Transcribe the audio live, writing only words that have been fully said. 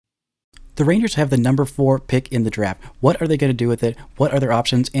The Rangers have the number 4 pick in the draft. What are they going to do with it? What are their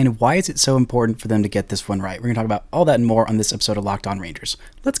options? And why is it so important for them to get this one right? We're going to talk about all that and more on this episode of Locked On Rangers.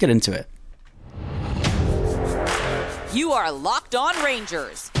 Let's get into it. You are Locked On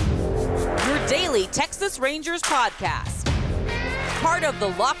Rangers, your daily Texas Rangers podcast. Part of the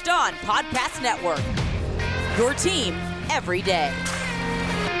Locked On Podcast Network, your team every day.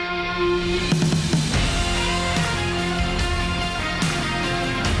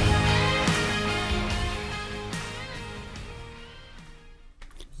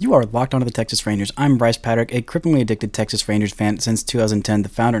 You are locked onto the Texas Rangers. I'm Bryce Patrick, a cripplingly addicted Texas Rangers fan since 2010, the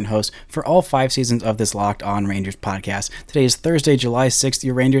founder and host for all 5 seasons of this Locked On Rangers podcast. Today is Thursday, July 6th.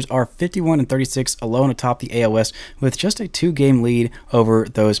 Your Rangers are 51-36, alone atop the AL West with just a 2-game lead over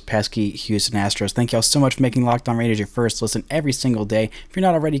those pesky Houston Astros. Thank y'all so much for making Locked On Rangers your first listen every single day. If you're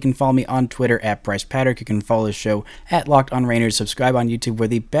not already, you can follow me on Twitter at Bryce Patrick. You can follow the show at Locked On Rangers. Subscribe on YouTube, where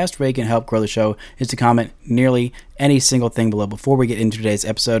the best way you can help grow the show is to comment nearly any single thing below. Before we get into today's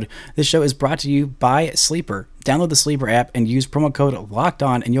episode, this show is brought to you by Sleeper. Download the Sleeper app and use promo code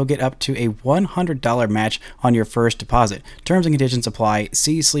LOCKEDON and you'll get up to a $100 match on your first deposit. Terms and conditions apply.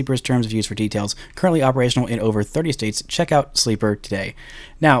 See Sleeper's terms of use for details. Currently operational in over 30 states. Check out Sleeper today.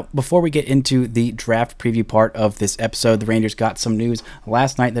 Now, before we get into the draft preview part of this episode, the Rangers got some news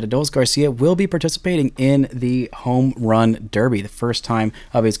last night that Adolis Garcia will be participating in the Home Run Derby, the first time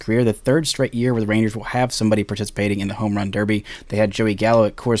of his career, the 3rd straight year where the Rangers will have somebody participating in the Home Run Derby. They had Joey Gallo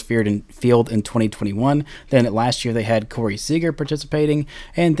at Coors Field in 2021. Then last year they had Corey Seager participating,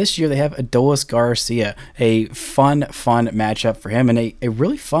 and this year they have Adolis Garcia. A fun matchup for him, and a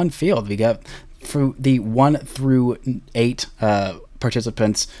really fun field. We got for the 1 through 8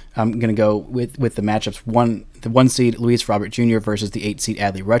 participants. I'm going to go with the matchups. The 1 seed, Luis Robert Jr. versus the 8 seed,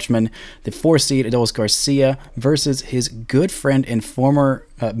 Adley Rutschman. The 4 seed, Adolis Garcia versus his good friend and former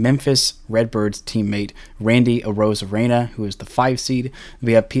Memphis Redbirds teammate, Randy Arozarena, who is the 5 seed.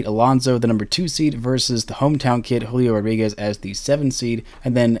 We have Pete Alonso, the number 2 seed, versus the hometown kid, Julio Rodriguez, as the 7 seed.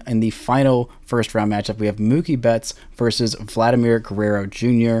 And then in the final first round matchup, we have Mookie Betts versus Vladimir Guerrero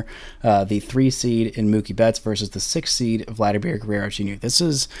Jr., the 3 seed in Mookie Betts versus the 6 seed, Vladimir Guerrero Jr. This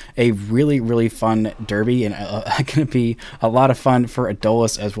is a really fun derby, and going to be a lot of fun for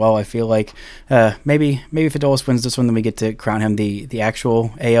Adolis as well. I feel like maybe if Adolis wins this one, then we get to crown him the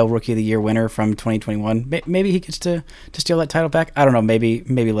actual AL Rookie of the Year winner from 2021. Maybe he gets to steal that title back. I don't know.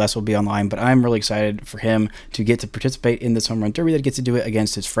 Maybe less will be online, but I'm really excited for him to get to participate in this Home Run Derby, that gets to do it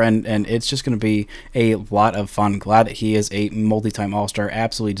against his friend, and it's just going to be a lot of fun. Glad that he is a multi-time All-Star,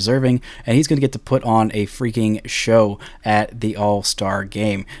 absolutely deserving, and he's going to get to put on a freaking show at the All-Star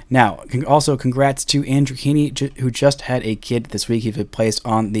game. Now, also congrats to Andrew Heaney, who just had a kid this week. He's been placed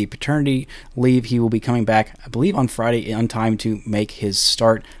on the paternity leave. He will be coming back, I believe, on Friday on time to make his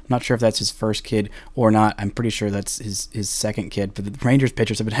start. I'm not sure if that's his first kid or not. I'm pretty sure that's his second kid. But the Rangers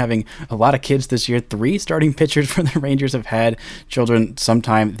pitchers have been having a lot of kids this year. 3 starting pitchers for the Rangers have had children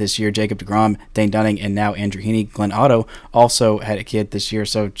sometime this year. Jacob deGrom, Dane Dunning, and now Andrew Heaney. Glenn Otto also had a kid this year.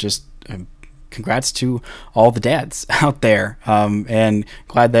 So just congrats to all the dads out there, and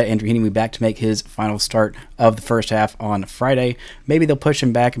glad that Andrew Heaney will be back to make his final start of the first half on Friday. Maybe they'll push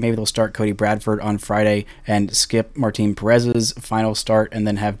him back, maybe they'll start Cody Bradford on Friday and skip Martin Perez's final start, and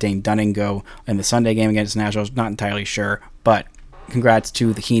then have Dane Dunning go in the Sunday game against the Nationals. Not entirely sure, but congrats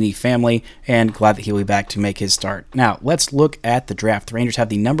to the Heaney family, and glad that he'll be back to make his start. Now, let's look at the draft. The Rangers have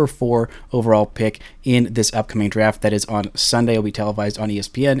the number 4 overall pick in this upcoming draft. That is on Sunday. It'll be televised on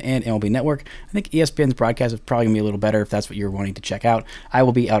ESPN and MLB Network. I think ESPN's broadcast is probably going to be a little better if that's what you're wanting to check out. I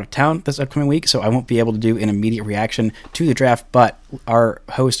will be out of town this upcoming week, so I won't be able to do an immediate reaction to the draft, but our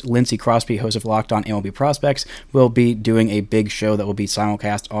host, Lindsey Crosby, host of Locked On MLB Prospects, will be doing a big show that will be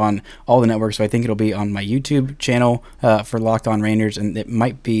simulcast on all the networks. So I think it'll be on my YouTube channel for Locked On Rangers, and it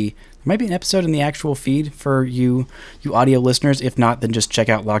might be an episode in the actual feed for you audio listeners. If not, then just check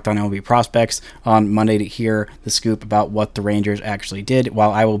out Locked On MLB Prospects on Monday to hear the scoop about what the Rangers actually did,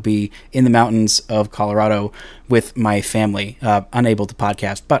 while I will be in the mountains of Colorado with my family, unable to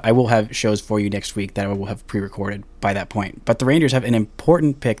podcast. But I will have shows for you next week that I will have pre-recorded by that point. But the Rangers have an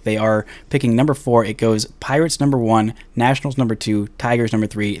important pick. They are picking number 4. It goes Pirates number 1, Nationals number 2, Tigers number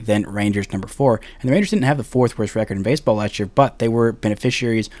 3, then Rangers number 4. And the Rangers didn't have the 4th worst record in baseball last year, but they were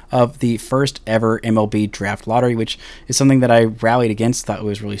beneficiaries of the first ever MLB draft lottery, which is something that I rallied against, thought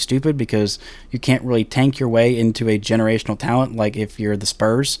was really stupid, because you can't really tank your way into a generational talent like if you're the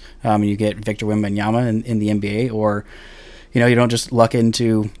Spurs and you get Victor Wembanyama in the NBA, or You don't just luck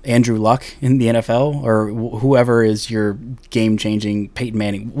into Andrew Luck in the NFL or whoever is your game-changing Peyton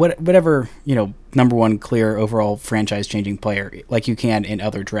Manning, whatever, number one clear overall franchise-changing player like you can in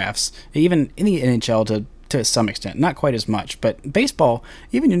other drafts, even in the NHL to some extent, not quite as much. But baseball,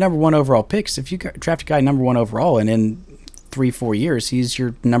 even your number one overall picks, if you draft a guy number one overall and in 3-4 years he's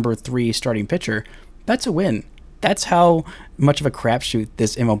your number 3 starting pitcher, that's a win. That's how much of a crapshoot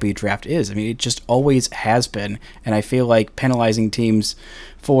this MLB draft is. I mean, it just always has been, and I feel like penalizing teams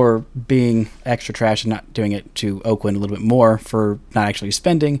for being extra trash and not doing it to Oakland a little bit more for not actually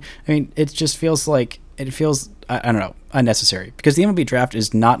spending, I mean, it just feels like, I don't know, unnecessary, because the MLB draft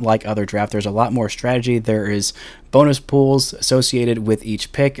is not like other drafts. There's a lot more strategy. There is bonus pools associated with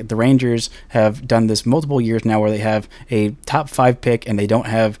each pick. The Rangers have done this multiple years now where they have a top 5 pick and they don't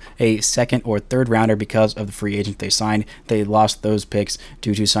have a second or third rounder because of the free agent they signed. They lost those picks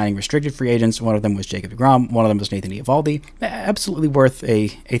due to signing restricted free agents. One of them was Jacob deGrom. One of them was Nathan Eovaldi. Absolutely worth a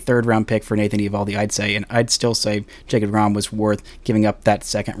third round pick for Nathan Eovaldi, I'd say. And I'd still say Jacob deGrom was worth giving up that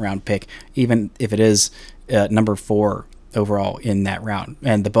second round pick, even if it is number 4 overall in that round,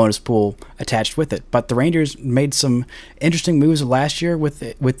 and the bonus pool attached with it. But the Rangers made some interesting moves last year with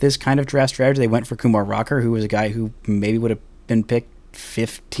this kind of draft strategy. They went for Kumar Rocker, who was a guy who maybe would have been picked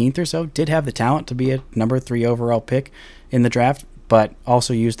 15th or so, did have the talent to be a number 3 overall pick in the draft, but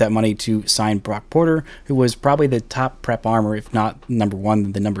also used that money to sign Brock Porter, who was probably the top prep arm, or if not number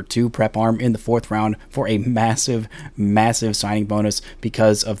 1, the number 2 prep arm in the 4th round for a massive, massive signing bonus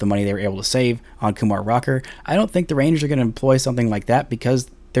because of the money they were able to save on Kumar Rocker. I don't think the Rangers are going to employ something like that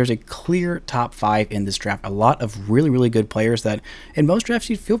because there's a clear top 5 in this draft. A lot of really, really good players that in most drafts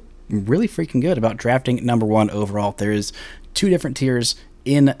you'd feel really freaking good about drafting number 1 overall. There's 2 different tiers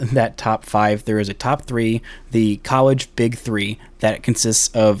in that top 5. There is a top 3, the college big 3, that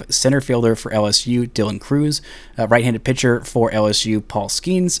consists of center fielder for LSU, Dylan Cruz, right-handed pitcher for LSU, Paul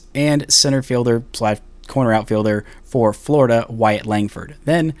Skenes, and center fielder / corner outfielder for Florida, Wyatt Langford.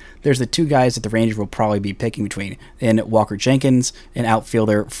 Then there's the 2 guys that the Rangers will probably be picking between, in Walker Jenkins, an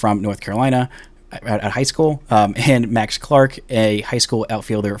outfielder from North Carolina at high school, and Max Clark, a high school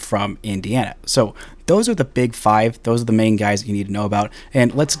outfielder from Indiana. So those are the big 5. Those are the main guys that you need to know about,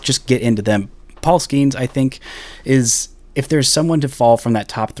 and let's just get into them. Paul Skenes, I think, is, if there's someone to fall from that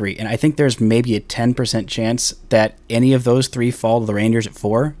top 3, and I think there's maybe a 10% chance that any of those 3 fall to the Rangers at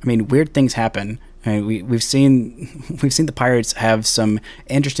 4. I mean, weird things happen. I mean, we've seen the Pirates have some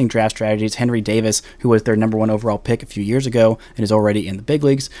interesting draft strategies. Henry Davis, who was their number 1 overall pick a few years ago and is already in the big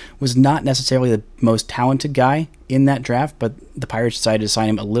leagues, was not necessarily the most talented guy in that draft, but the Pirates decided to sign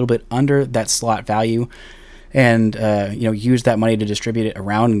him a little bit under that slot value and use that money to distribute it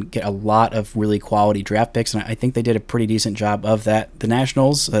around and get a lot of really quality draft picks. And I think they did a pretty decent job of that. The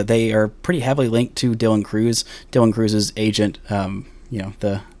Nationals, they are pretty heavily linked to Dylan Cruz. Dylan Cruz's agent,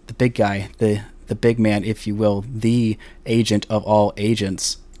 the big guy, the big man, if you will, the agent of all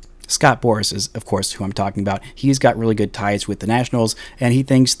agents. Scott Boras is, of course, who I'm talking about. He's got really good ties with the Nationals, and he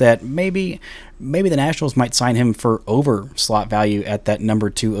thinks that maybe the Nationals might sign him for over slot value at that number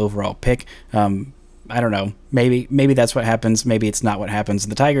 2 overall pick. I don't know. Maybe that's what happens. Maybe it's not what happens.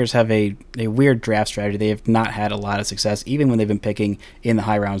 The Tigers have a weird draft strategy. They have not had a lot of success, even when they've been picking in the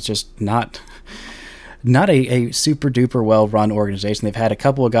high rounds. Just not a super duper well run organization. They've had a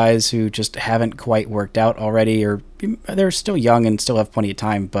couple of guys who just haven't quite worked out already, or they're still young and still have plenty of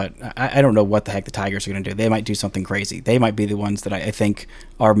time, but I don't know what the heck the Tigers are going to do. They might do something crazy. They might be the ones that I think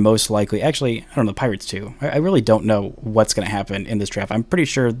are most likely. Actually, I don't know, the Pirates too. I really don't know what's going to happen in this draft. I'm pretty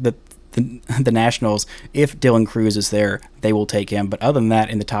sure that the Nationals, if Dylan Cruz is there, they will take him. But other than that,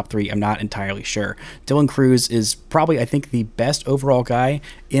 in the top 3, I'm not entirely sure. Dylan Cruz is probably, I think, the best overall guy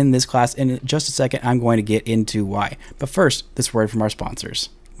in this class. And in just a second, I'm going to get into why. But first, this word from our sponsors.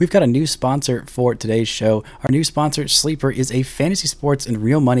 We've got a new sponsor for today's show. Our new sponsor, Sleeper, is a fantasy sports and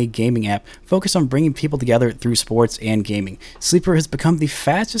real money gaming app focused on bringing people together through sports and gaming. Sleeper has become the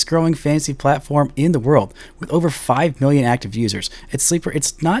fastest growing fantasy platform in the world with over 5 million active users. At Sleeper,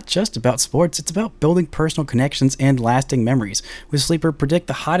 it's not just about sports, it's about building personal connections and lasting memories. With Sleeper, predict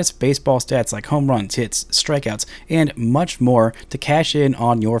the hottest baseball stats like home runs, hits, strikeouts, and much more to cash in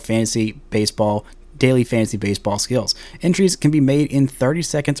on your daily fantasy baseball skills. Entries can be made in 30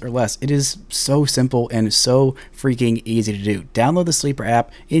 seconds or less. It is so simple and so freaking easy to do. Download the Sleeper app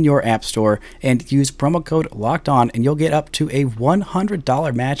in your app store and use promo code LOCKEDON and you'll get up to a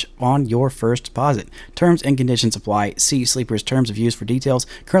 $100 match on your first deposit. Terms and conditions apply. See Sleeper's terms of use for details.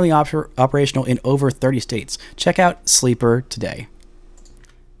 Currently operational in over 30 states. Check out Sleeper today.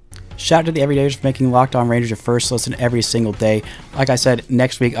 Shout out to the Everydayers for making Locked On Rangers your first listen every single day. Like I said,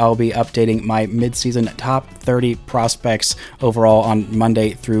 next week I'll be updating my midseason top 30 prospects overall on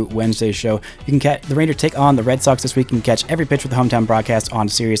Monday through Wednesday's show. You can catch the Rangers take on the Red Sox this week. You can catch every pitch with the hometown broadcast on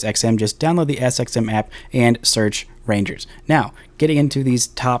SiriusXM. Just download the SXM app and search Rangers. Now, getting into these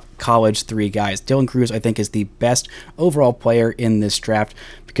top college 3 guys. Dylan Crews, I think, is the best overall player in this draft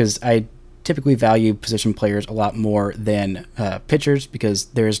because I typically value position players a lot more than pitchers because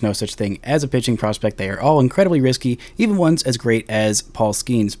there is no such thing as a pitching prospect. They are all incredibly risky, even ones as great as Paul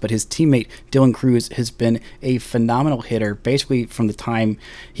Skenes. But his teammate, Dylan Crews, has been a phenomenal hitter basically from the time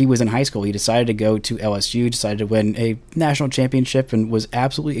he was in high school. He decided to go to LSU, decided to win a national championship, and was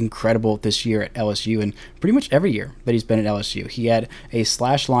absolutely incredible this year at LSU and pretty much every year that he's been at LSU. He had a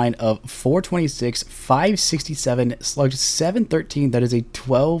slash line of 426, 567, slugged 713. That is a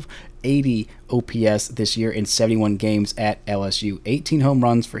 1280 OPS this year in 71 games at LSU. 18 home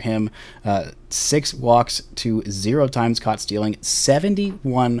runs for him, 6 walks to 0 times caught stealing,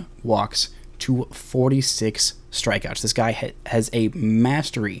 71 walks to 46 strikeouts. This guy has a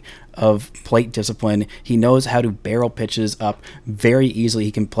mastery of plate discipline. He knows how to barrel pitches up very easily.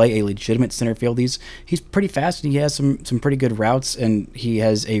 He can play a legitimate center field. He's pretty fast and he has some pretty good routes and he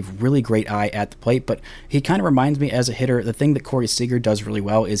has a really great eye at the plate, but he kind of reminds me as a hitter, the thing that Corey Seager does really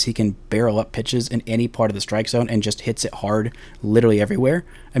well is he can barrel up pitches in any part of the strike zone and just hits it hard literally everywhere.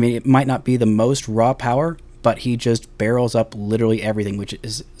 I mean, it might not be the most raw power, but he just barrels up literally everything, which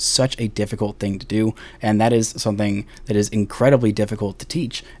is such a difficult thing to do. And that is something that is incredibly difficult to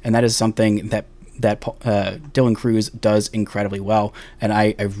teach. And that is something that Dylan Crews does incredibly well. And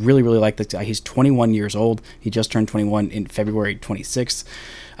I really, really like this guy. He's 21 years old. He just turned 21 in February 26th.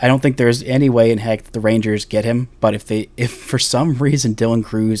 I don't think there's any way in heck that the Rangers get him, but if for some reason Dylan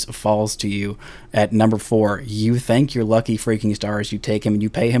Crews falls to you at number 4, you thank your lucky freaking stars. You take him and you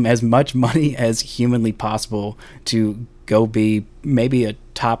pay him as much money as humanly possible to go be maybe a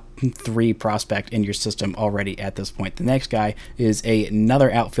top 3 prospect in your system already at this point. The next guy is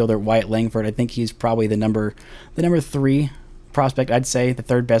another outfielder, Wyatt Langford. I think he's probably the number 3 prospect. I'd say the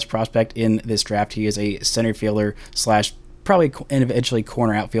 3rd best prospect in this draft. He is a center fielder slash probably and eventually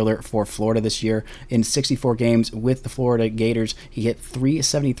corner outfielder for Florida this year. In 64 games with the Florida Gators, he hit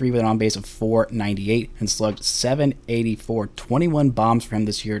 .373 with an on-base of .498 and slugged .784. 21 bombs for him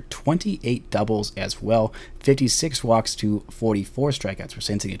this year, 28 doubles as well, 56 walks to 44 strikeouts. We're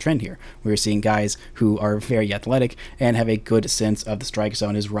sensing a trend here. We're seeing guys who are very athletic and have a good sense of the strike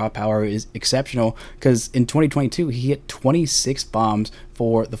zone. His raw power is exceptional because in 2022, he hit 26 bombs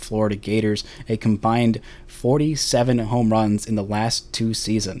for the Florida Gators, a combined 47 home runs in the last 2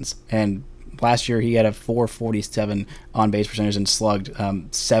 seasons. And last year he had a .447 on-base percentage and slugged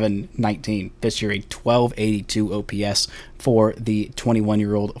 .719. This year a .1282 OPS for the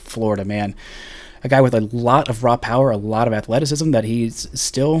 21-year-old Florida man. A guy with a lot of raw power, a lot of athleticism that he's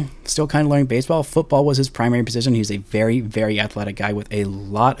still kind of learning baseball. Football was his primary position. He's a very, very athletic guy with a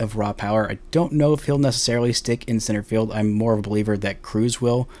lot of raw power. I don't know if he'll necessarily stick in center field. I'm more of a believer that Crews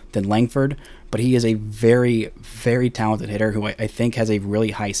will than Langford, but he is a very, very talented hitter who I think has a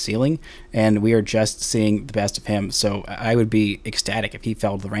really high ceiling, and we are just seeing the best of him. So I would be ecstatic if he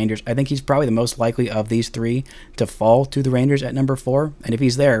fell to the Rangers. I think he's probably the most likely of these 3 to fall to the Rangers at number 4, and if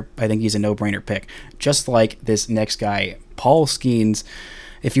he's there, I think he's a no-brainer pick. Just like this next guy, Paul Skenes.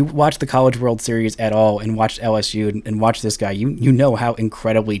 If you watch the College World Series at all and watch LSU and watch this guy, you know how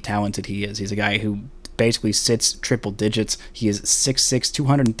incredibly talented he is. He's a guy who basically sits triple digits. He is 6'6",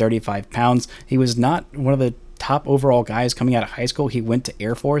 235 pounds. He was not one of the top overall guys coming out of high school. He went to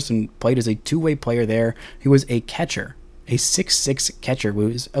Air Force and played as a 2-way player there. He was a catcher, a 6'6" catcher who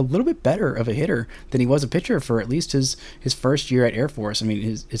was a little bit better of a hitter than he was a pitcher for at least his first year at Air Force. I mean,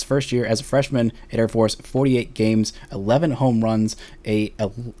 his first year as a freshman at Air Force, 48 games, 11 home runs, a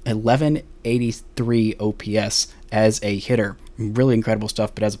 1183 OPS as a hitter. Really incredible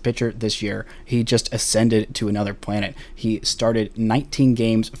stuff, but as a pitcher this year, he just ascended to another planet. He started 19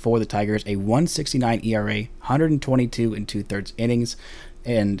 games for the Tigers, a 1.69 ERA, 122 and 2/3 innings,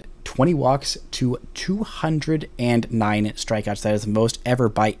 and 20 walks to 209 strikeouts. That is the most ever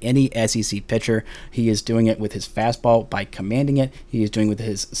by any SEC pitcher. He is doing it with his fastball by commanding it. He is doing it with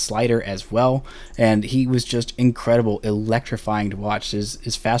his slider as well, and he was just incredible, electrifying to watch. His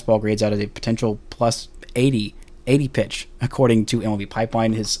fastball grades out as a potential plus 80 pitch according to MLB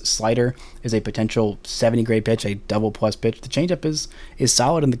Pipeline. His slider is a potential 70 grade pitch, a double plus pitch. The changeup is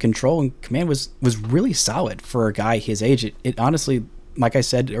solid, and the control and command was really solid for a guy his age. It honestly, like I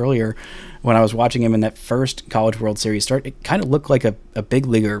said earlier, when I was watching him in that first College World Series start, it kind of looked like a big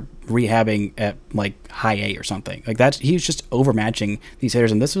leaguer rehabbing at like high A or something. Like that, he was just overmatching these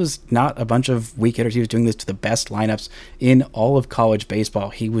hitters, and this was not a bunch of weak hitters. He was doing this to the best lineups in all of college baseball.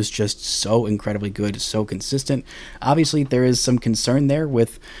 He was just so incredibly good, so consistent. Obviously, there is some concern there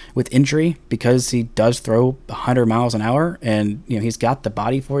with injury because he does throw 100 miles an hour, and he's got the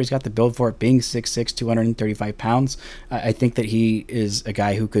body for it, he's got the build for it. Being 6'6", 235 pounds, I think that he is a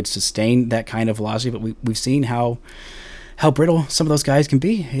guy who could sustain that kind of velocity. But we've seen how brittle some of those guys can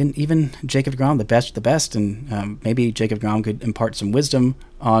be, and even Jacob deGrom, the best, and maybe Jacob deGrom could impart some wisdom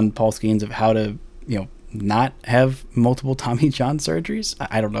on Paul Skenes of how to, not have multiple Tommy John surgeries.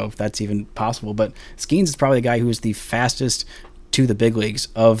 I don't know if that's even possible, but Skenes is probably the guy who is the fastest to the big leagues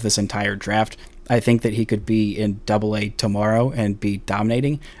of this entire draft. I think that he could be in Double-A tomorrow and be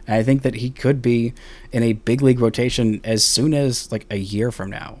dominating. And I think that he could be in a big league rotation as soon as like a year from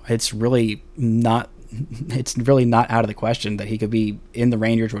now. It's really not out of the question that he could be in the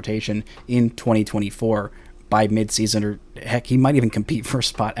Rangers rotation in 2024 by midseason, or heck, he might even compete for a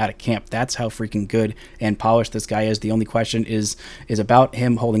spot out of camp. That's how freaking good and polished this guy is. The only question is about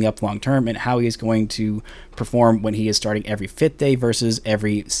him holding up long term and how he's going to perform when he is starting every 5th day versus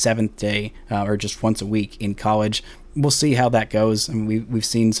every 7th day, or just once a week in college. We'll see how that goes. I mean, we've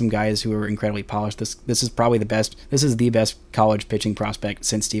seen some guys who are incredibly polished. This is probably the best. This is the best college pitching prospect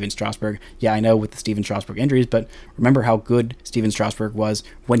since Steven Strasburg. Yeah, I know with the Steven Strasburg injuries, but remember how good Steven Strasburg was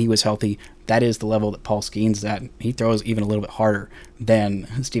when he was healthy. That is the level that Paul Skenes is at. He throws even a little bit harder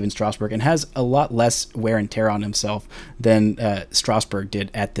than Steven Strasburg and has a lot less wear and tear on himself than Strasburg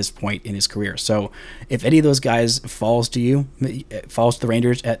did at this point in his career. So if any of those guys falls to the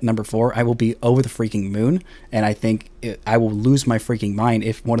Rangers at number 4, I will be over the freaking moon, and I think I will lose my freaking mind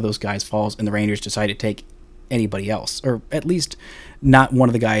if one of those guys falls and the Rangers decide to take anybody else, or at least not one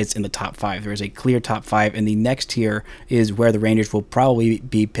of the guys in the top 5. There is a clear top 5, and the next tier is where the Rangers will probably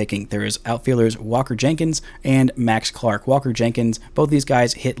be picking. There is outfielders Walker Jenkins and Max Clark. Walker Jenkins, both these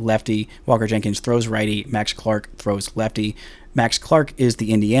guys hit lefty. Walker Jenkins throws righty. Max Clark throws lefty. Max Clark is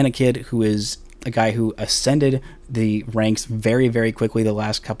the Indiana kid who is a guy who ascended the ranks very, very quickly the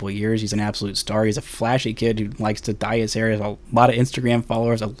last couple of years. He's an absolute star. He's a flashy kid who likes to dye his hair. He has a lot of Instagram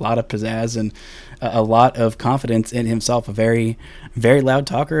followers, a lot of pizzazz, and a lot of confidence in himself. A very, very loud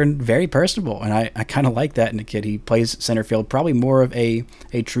talker and very personable. And I kind of like that in a kid. He plays center field, probably more of a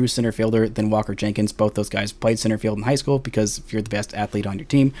true center fielder than Walker Jenkins. Both those guys played center field in high school because if you're the best athlete on your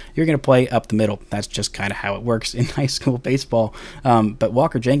team, you're going to play up the middle. That's just kind of how it works in high school baseball. But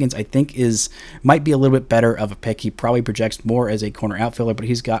Walker Jenkins, I think, might be a little bit better of a pick. He probably projects more as a corner outfielder, but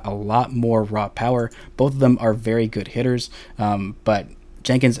he's got a lot more raw power. Both of them are very good hitters, but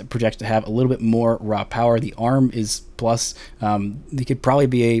Jenkins projects to have a little bit more raw power. The arm is plus. He could probably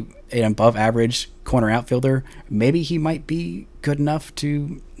be an above average corner outfielder. Maybe he might be good enough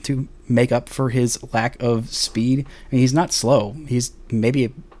to make up for his lack of speed. I mean, he's not slow. He's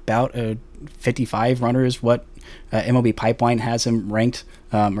maybe about a 55 runner is what MLB Pipeline has him ranked,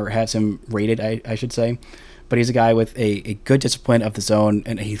 or has him rated, I should say. But he's a guy with a good discipline of the zone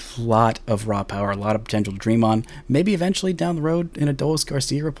and a lot of raw power, a lot of potential to dream on. Maybe eventually down the road in a Adolis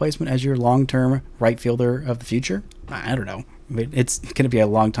Garcia replacement as your long-term right fielder of the future. I don't know. I mean, it's going to be a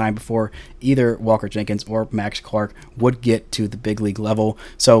long time before either Walker Jenkins or Max Clark would get to the big league level.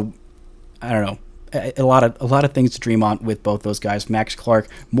 So I don't know. A lot of things to dream on with both those guys. Max Clark,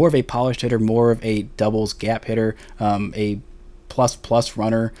 more of a polished hitter, more of a doubles gap hitter, a plus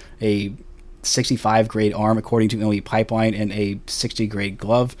runner, a 65 grade arm according to MLB Pipeline, and a 60 grade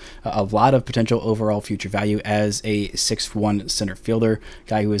glove. A lot of potential overall future value as a 6'1" center fielder,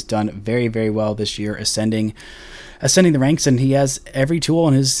 guy who has done very, very well this year, ascending the ranks, and he has every tool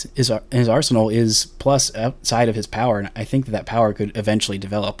in his arsenal is plus outside of his power, and I think that power could eventually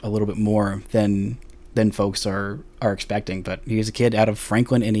develop a little bit more than folks are expecting. But he's a kid out of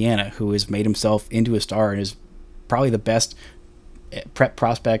Franklin, Indiana, who has made himself into a star and is probably the best prep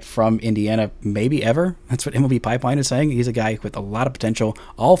prospect from Indiana maybe ever. That's what MLB Pipeline is saying. He's a guy with a lot of potential.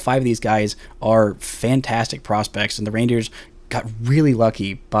 All 5 of these guys are fantastic prospects, and the Rangers got really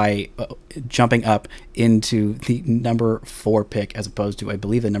lucky by jumping up into the number 4 pick as opposed to, I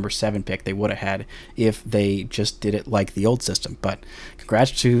believe, the number 7 pick they would have had if they just did it like the old system. But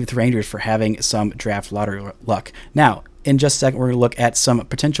congrats to the Rangers for having some draft lottery luck. Now, in just a second, we're going to look at some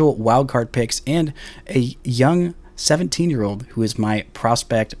potential wildcard picks and a young 17-year-old who is my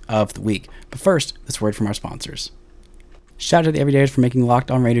prospect of the week. But first, this word from our sponsors. Shout out to the Everydayers for making Locked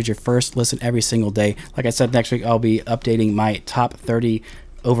On Rangers your first listen every single day. Like I said, next week I'll be updating my top 30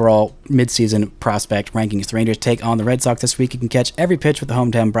 overall midseason prospect rankings. The Rangers take on the Red Sox this week. You can catch every pitch with the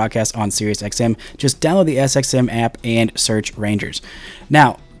hometown broadcast on SiriusXM. Just download the SXM app and search Rangers.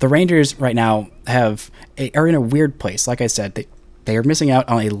 Now, the Rangers right now are in a weird place. Like I said, they are missing out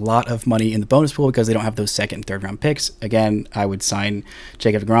on a lot of money in the bonus pool because they don't have those second and third round picks. Again, I would sign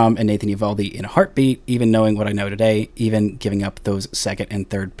Jacob deGrom and Nathan Eovaldi in a heartbeat, even knowing what I know today, even giving up those second and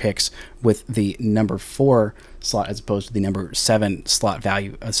third picks with the number 4 slot as opposed to the number 7 slot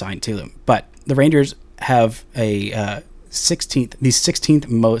value assigned to them. But the Rangers have a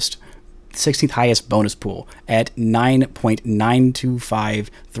 16th highest bonus pool at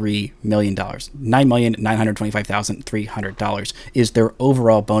 $9.9253 million. $9,925,300 is their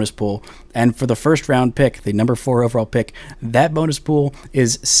overall bonus pool. And for the first round pick, the number 4 overall pick, that bonus pool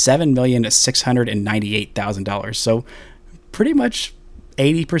is $7,698,000. So pretty much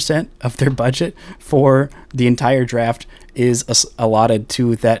 80% of their budget for the entire draft is allotted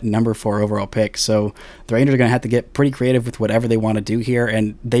to that number 4 overall pick. So the Rangers are going to have to get pretty creative with whatever they want to do here,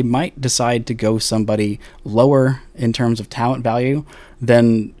 and they might decide to go somebody lower in terms of talent value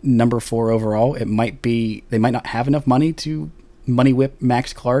than number 4 overall. They might not have enough money to money whip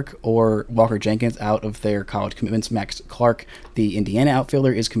Max Clark or Walker Jenkins out of their college commitments. Max Clark, the Indiana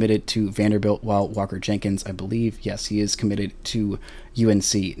outfielder, is committed to Vanderbilt, while Walker Jenkins, I believe, yes, he is committed to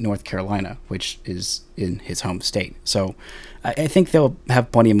UNC North Carolina, which is in his home state. So I think they'll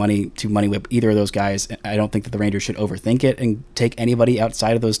have plenty of money to money whip either of those guys. I don't think that the Rangers should overthink it and take anybody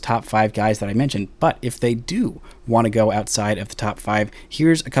outside of those top 5 guys that I mentioned. But if they do want to go outside of the top 5,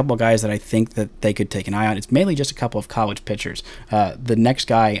 here's a couple of guys that I think that they could take an eye on. It's mainly just a couple of college pitchers. The next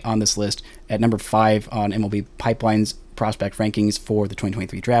guy on this list at number 5 on MLB Pipeline's prospect rankings for the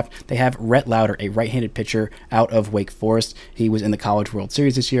 2023 draft, they have Rhett Lauder, a right-handed pitcher out of Wake Forest. He was in the College World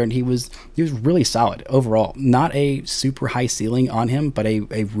Series this year, and he was really solid overall. Not a super high ceiling on him, but a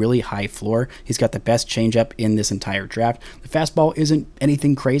really high floor. He's got the best changeup in this entire draft. The fastball isn't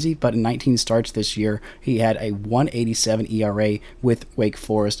anything crazy, but in 19 starts this year, he had a 1.87 ERA with Wake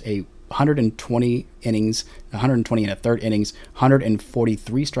Forest, a 120 innings, 120 and a third innings,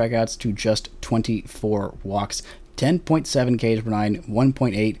 143 strikeouts to just 24 walks. 10.7 Ks per 9,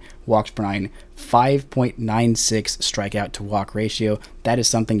 1.8 walks per 9, 5.96 strikeout to walk ratio. That is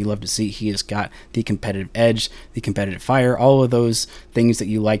something you love to see. He has got the competitive edge, the competitive fire, all of those things that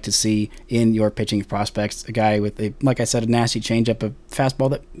you like to see in your pitching prospects. A guy with like I said, a nasty changeup, a fastball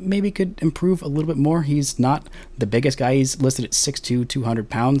that maybe could improve a little bit more. He's not the biggest guy. He's listed at 6'2",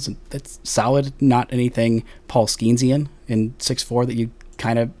 200 pounds. That's solid. Not anything Paul Skenesian in 6'4" that you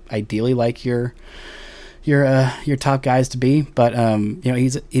kind of ideally like your top guys to be, but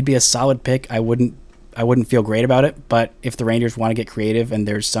he'd be a solid pick. I wouldn't feel great about it, but if the Rangers want to get creative and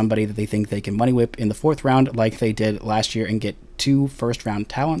there's somebody that they think they can money whip in the 4th round like they did last year and get 2 first-round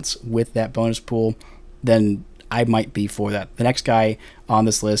talents with that bonus pool, then I might be for that. The next guy on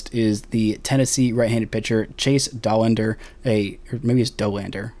this list is the Tennessee right-handed pitcher Chase Dollander, or maybe it's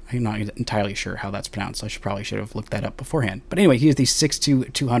Dollander. I'm not entirely sure how that's pronounced. I probably should have looked that up beforehand. But anyway, he is the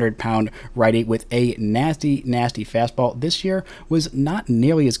 6'2", 200-pound righty with a nasty, nasty fastball. This year was not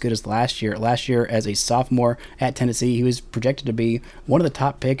nearly as good as last year. Last year, as a sophomore at Tennessee, he was projected to be one of the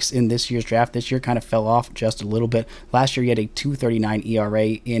top picks in this year's draft. This year kind of fell off just a little bit. Last year, he had a 2.39 ERA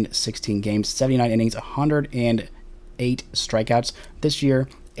in 16 games, 79 innings, 108 strikeouts. This year,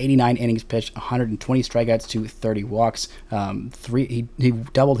 89 innings pitched, 120 strikeouts to 30 walks. He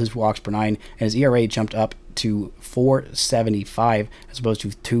doubled his walks per 9, and his ERA jumped up to 4.75 as opposed to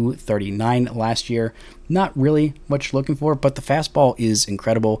 2.39 last year. Not really much looking for, but the fastball is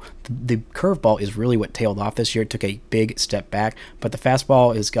incredible. The curveball is really what tailed off this year. It took a big step back, but the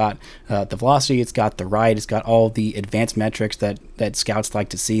fastball has got the velocity, it's got the ride, it's got all the advanced metrics that scouts like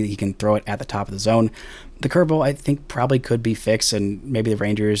to see. That he can throw it at the top of the zone. The curveball, I think, probably could be fixed, and maybe the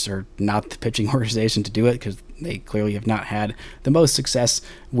Rangers are not the pitching organization to do it because they clearly have not had the most success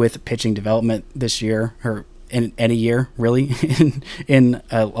with pitching development this year, or in any year, really, in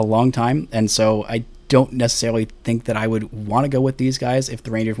a long time. And so I don't necessarily think that I would want to go with these guys. If the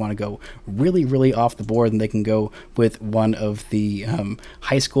Rangers want to go really, really off the board, then they can go with one of the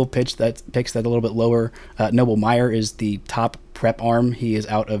high school picks that a little bit lower. Noble Meyer is the top prep arm. He is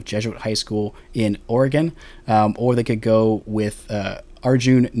out of Jesuit High School in Oregon. Or they could go with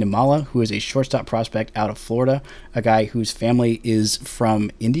Arjun Nimala, who is a shortstop prospect out of Florida, a guy whose family is from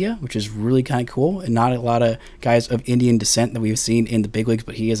India, which is really kind of cool. And not a lot of guys of Indian descent that we've seen in the big leagues,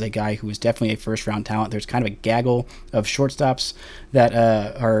 but he is a guy who is definitely a first-round talent. There's kind of a gaggle of shortstops that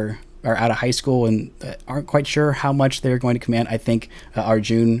are out of high school and aren't quite sure how much they're going to command. I think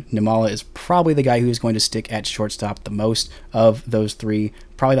Arjun Nimala is probably the guy who is going to stick at shortstop the most of those three,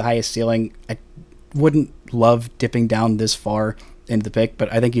 probably the highest ceiling. I wouldn't love dipping down this far into the pick,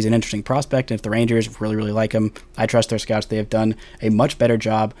 but I think he's an interesting prospect. And if the Rangers really, really like him, I trust their scouts. They have done a much better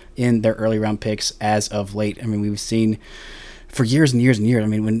job in their early round picks as of late. I mean, we've seen for years and years and years. I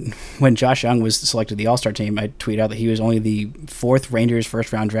mean, when Josh Young was selected to the All-Star team, I tweeted out that he was only the 4th Rangers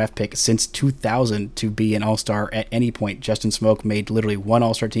first-round draft pick since 2000 to be an All-Star at any point. Justin Smoak made literally 1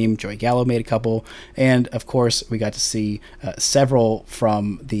 All-Star team. Joey Gallo made a couple. And, of course, we got to see several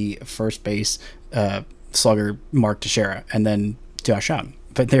from the first base slugger Mark Teixeira and then Josh Young.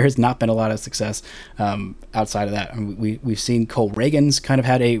 But there has not been a lot of success outside of that. I mean, we've seen Cole Reagans kind of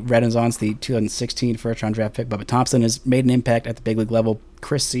had a renaissance, the 2016 first-round draft pick. Bubba Thompson has made an impact at the big league level.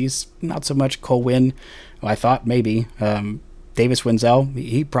 Chris Cease, not so much. Cole Winn, well, I thought maybe. Davis Wenzel,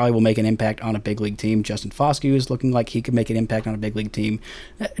 he probably will make an impact on a big league team. Justin Foscue is looking like he could make an impact on a big league team.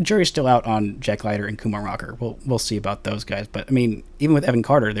 Jury's still out on Jack Leiter and Kumar Rocker. We'll see about those guys. But, I mean, even with Evan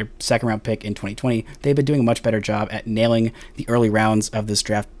Carter, their second-round pick in 2020, they've been doing a much better job at nailing the early rounds of this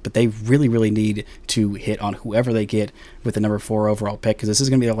draft. But they really, really need to hit on whoever they get with the number 4 overall pick, because this is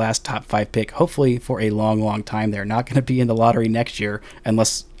going to be the last top 5 pick, hopefully for a long, long time. They're not going to be in the lottery next year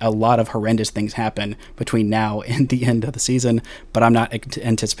unless a lot of horrendous things happen between now and the end of the season, but I'm not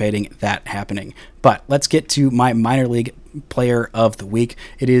anticipating that happening. But let's get to my minor league player of the week.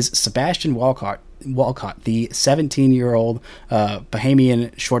 It is Sebastian Walcott, the 17-year-old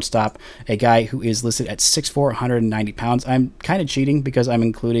Bahamian shortstop, a guy who is listed at 6'4", 190 pounds. I'm kind of cheating because I'm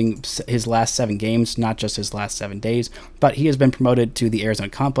including his last 7 games, not just his last 7 days, but he has been promoted to the Arizona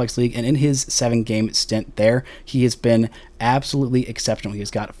Complex League, and in his 7-game stint there, he has been absolutely exceptional. He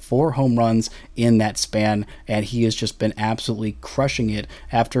has got 4 home runs in that span, and he has just been absolutely crushing it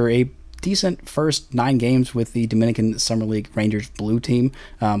after a decent first 9 games with the Dominican Summer League Rangers Blue team.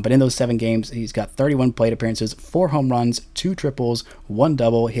 But in those 7 games, he's got 31 plate appearances, 4 home runs, 2 triples, 1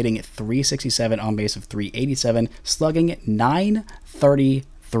 double, hitting at .367 on base of .387, slugging at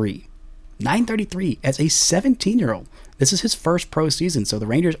 .933. .933 as a 17-year-old. This is his first pro season, so the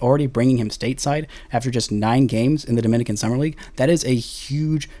Rangers already bringing him stateside after just 9 games in the Dominican Summer League. That is a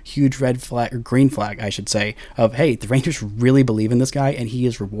huge, huge red flag, or green flag, I should say, of, hey, the Rangers really believe in this guy, and he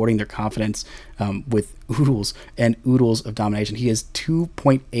is rewarding their confidence with oodles and oodles of domination. He is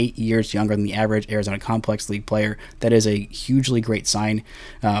 2.8 years younger than the average Arizona Complex League player. That is a hugely great sign.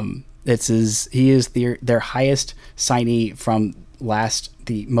 He is their highest signee from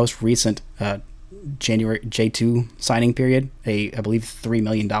the most recent January J2 signing period. I believe $3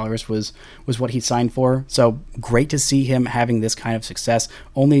 million was what he signed for. So great to see him having this kind of success.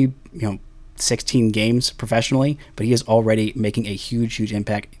 Only 16 games professionally, but he is already making a huge, huge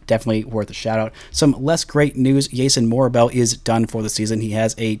impact. Definitely worth a shout out. Some less great news: Jason Morabel is done for the season. He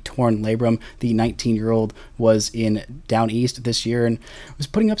has a torn labrum. The 19-year-old was in Down East this year and was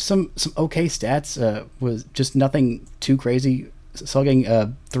putting up some okay stats. Was just nothing too crazy. Slugging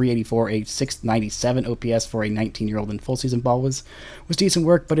 .384, a .697 OPS for a 19-year-old in full season ball was decent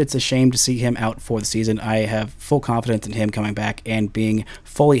work, but it's a shame to see him out for the season. I have full confidence in him coming back and being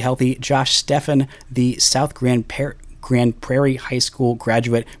fully healthy. Josh Steffen, the South Grand Prairie High School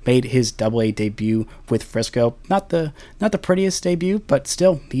graduate, made his AA debut with Frisco. Not the prettiest debut, but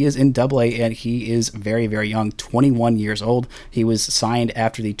still, he is in AA, and he is very, very young, 21 years old. He was signed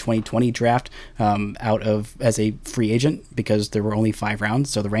after the 2020 draft as a free agent because there were only 5 rounds,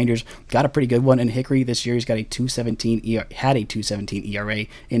 so the Rangers got a pretty good one in Hickory this year. He's got a 2.17 ERA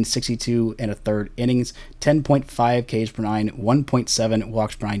in 62 1/3 innings, 10.5 Ks per 9, 1.7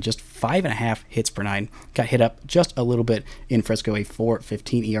 walks per 9, just 5.5 hits per 9. Got hit up just a little bit in Frisco, a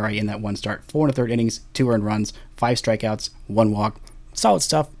 4.15 ERA in that one start, 4 1/3 innings, 2 earned runs, 5 strikeouts, 1 walk. Solid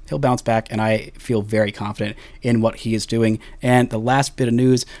stuff. He'll bounce back, and I feel very confident in what he is doing. And the last bit of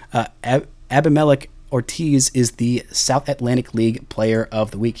news, Abimelech Ortiz is the South Atlantic League Player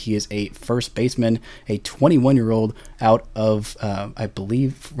of the Week. He is a first baseman, a 21-year-old out of, I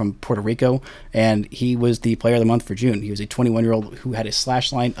believe, from Puerto Rico, and he was the Player of the Month for June. He was a 21-year-old who had a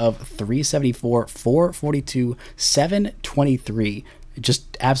slash line of .374, .442, .723.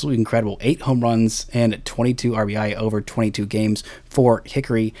 Just absolutely incredible. 8 home runs and 22 RBI over 22 games for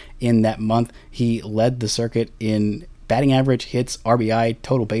Hickory in that month. He led the circuit in batting average, hits, RBI,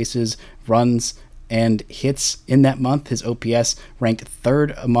 total bases, runs, and hits in that month. His OPS ranked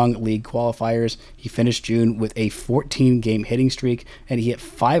 3rd among league qualifiers. He finished June with a 14-game hitting streak, and he hit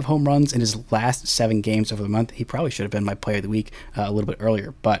 5 home runs in his last 7 games over the month. He probably should have been my Player of the Week a little bit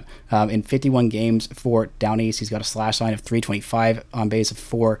earlier, but in 51 games for Down East, he's got a slash line of .325, on base of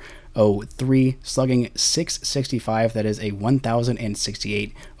 .403, slugging .665. That is a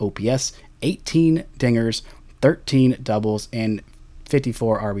 1,068 OPS, 18 dingers, 13 doubles, and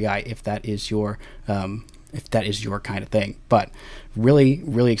 54 RBI, if that is your if that is your kind of thing. But really,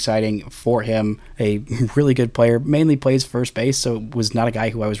 really exciting for him. A really good player, mainly plays first base, so was not a guy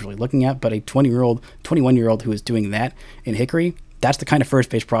who I was really looking at, but a 21-year-old who is doing that in Hickory. That's the kind of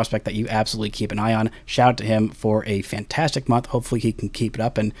first base prospect that you absolutely keep an eye on. Shout out to him for a fantastic month. Hopefully he can keep it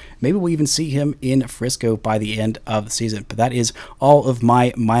up, and maybe we'll even see him in Frisco by the end of the season. But that is all of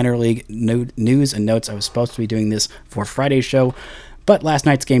my minor league news and notes. I was supposed to be doing this for Friday's show, but last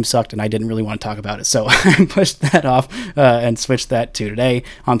night's game sucked, and I didn't really want to talk about it, so I pushed that off and switched that to today.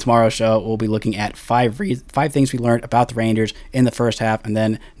 On tomorrow's show, we'll be looking at five things we learned about the Rangers in the first half, and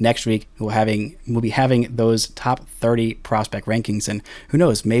then next week we'll be having those top 30 prospect rankings, and who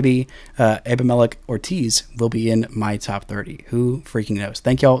knows, maybe Abimelec Ortiz will be in my top 30. Who freaking knows?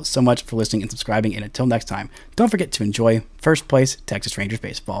 Thank y'all so much for listening and subscribing, and until next time, don't forget to enjoy first place Texas Rangers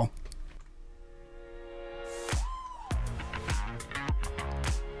baseball.